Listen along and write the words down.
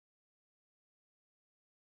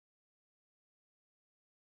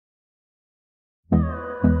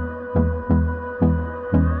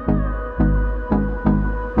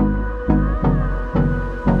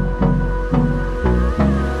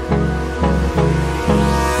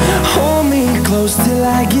close till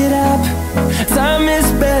I get up. Time is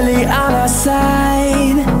barely on our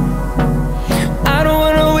side. I don't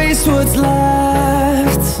wanna waste what's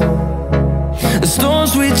left. The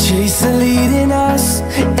storms we chase are leading us,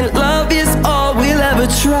 and love is all we'll ever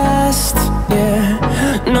trust. Yeah,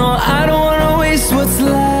 no, I don't wanna waste what's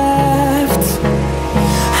left.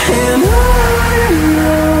 And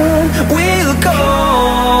on we'll go,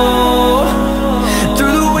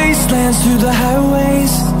 through the wastelands, through the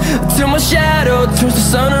highways, till my shadow turns to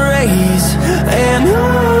sun rays. And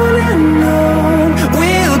on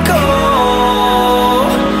we'll go,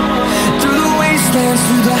 through the wastelands,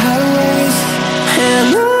 through the highways,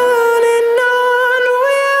 and on.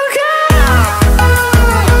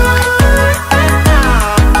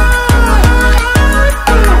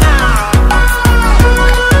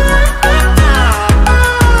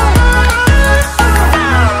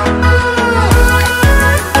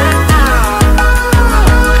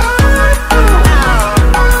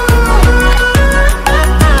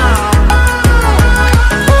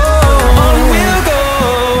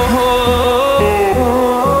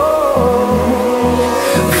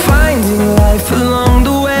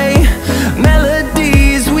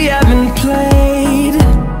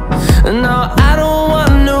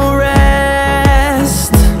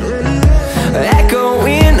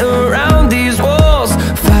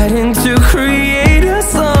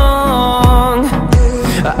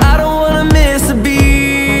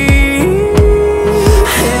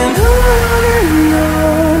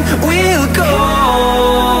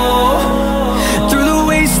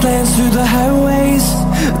 Through the highways,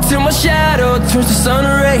 till my shadow turns to sun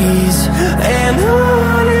rays. And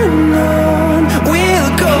on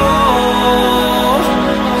we'll go,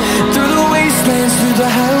 through the wastelands, through the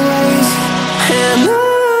highways, and on.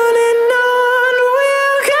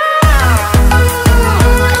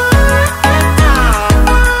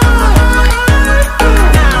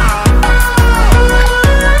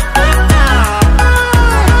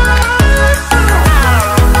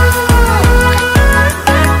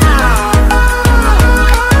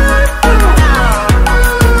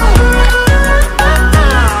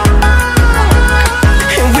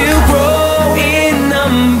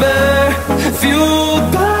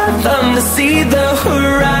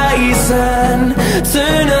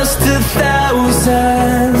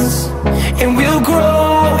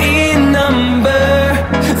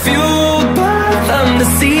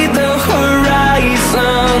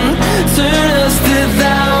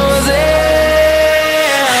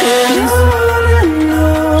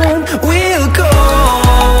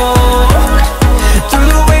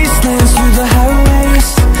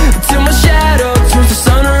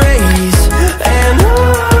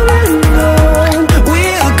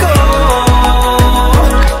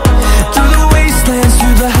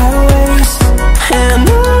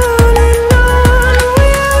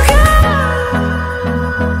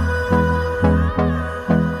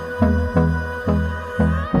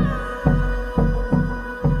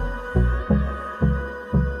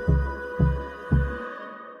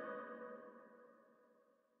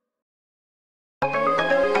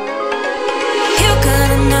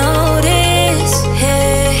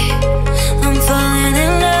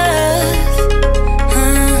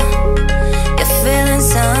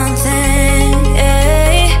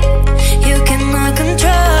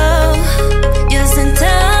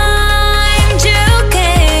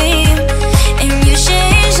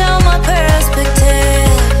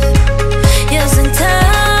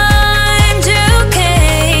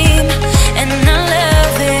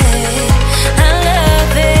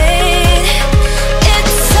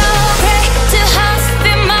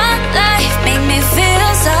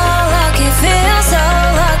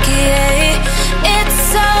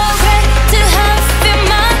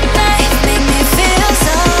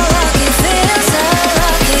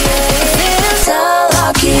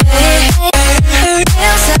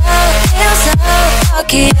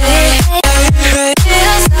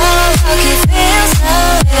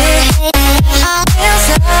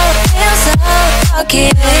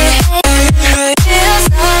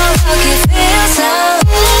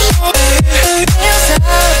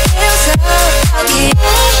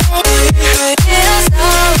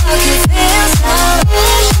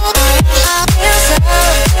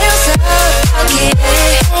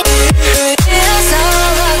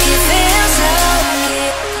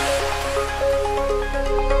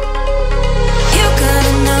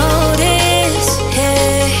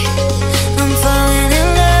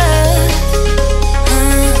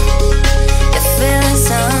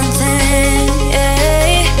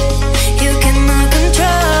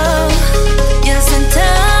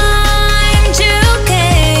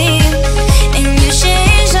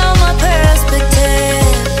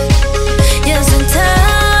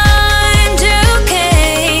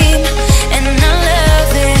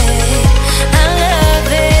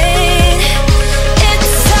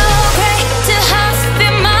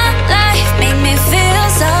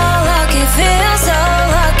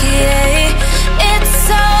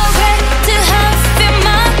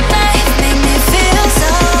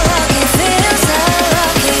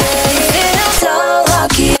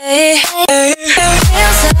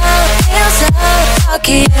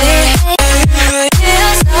 lucky. Feel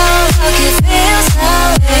so lucky, feel so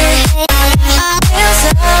lucky. Feel so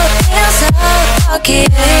lucky.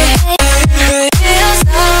 Feel so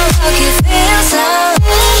lucky, feel so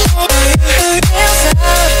lucky. Feel so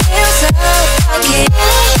lucky.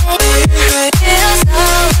 Feel so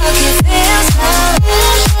lucky, feel so lucky.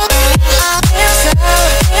 Feel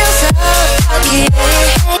so lucky,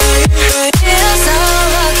 feel so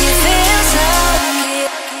lucky, feel so lucky.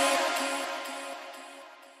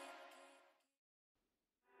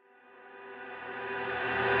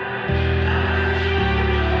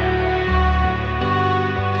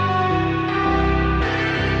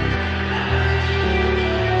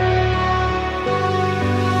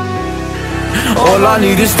 All I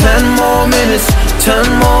need is 10 more minutes, 10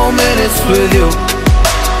 more minutes with you.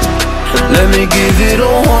 Let me give it a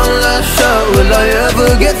one last shot. Will I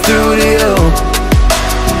ever get through to you?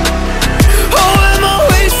 Oh, am I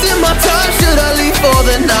wasting my time? Should I leave for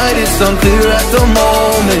the night? It's unclear at the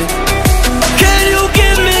moment. Can you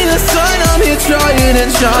give me a sign? I'm here trying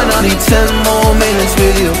and trying. I need 10 more minutes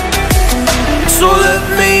with you. So let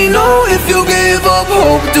me know if you gave up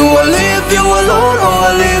hope. Do I leave you alone or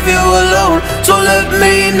I leave you alone? So let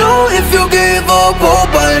me know if you gave up hope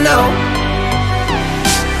by now.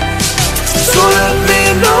 So let me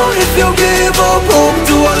know if you gave up hope.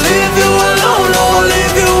 Do I leave you alone or I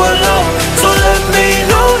leave you alone? So let me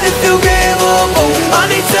know if you gave up hope. I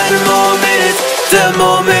need 10 more minutes, 10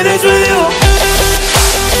 more minutes with you.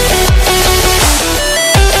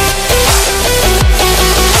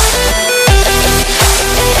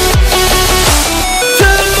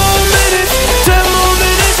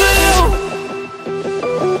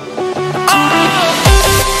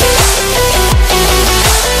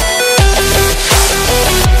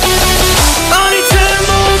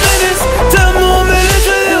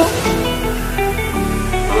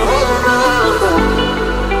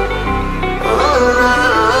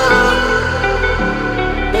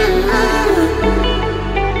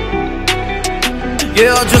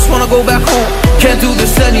 Yeah, I just wanna go back home. Can't do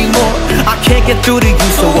this anymore. I can't get through to you,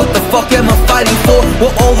 so what the fuck am I fighting for?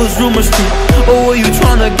 Were all those rumors true? Or were you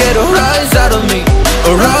trying to get a rise out of me?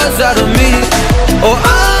 A rise out of me? Or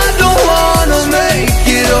I don't wanna make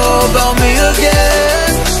it all about me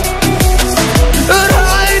again. And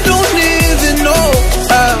I don't even know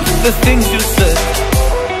half the things you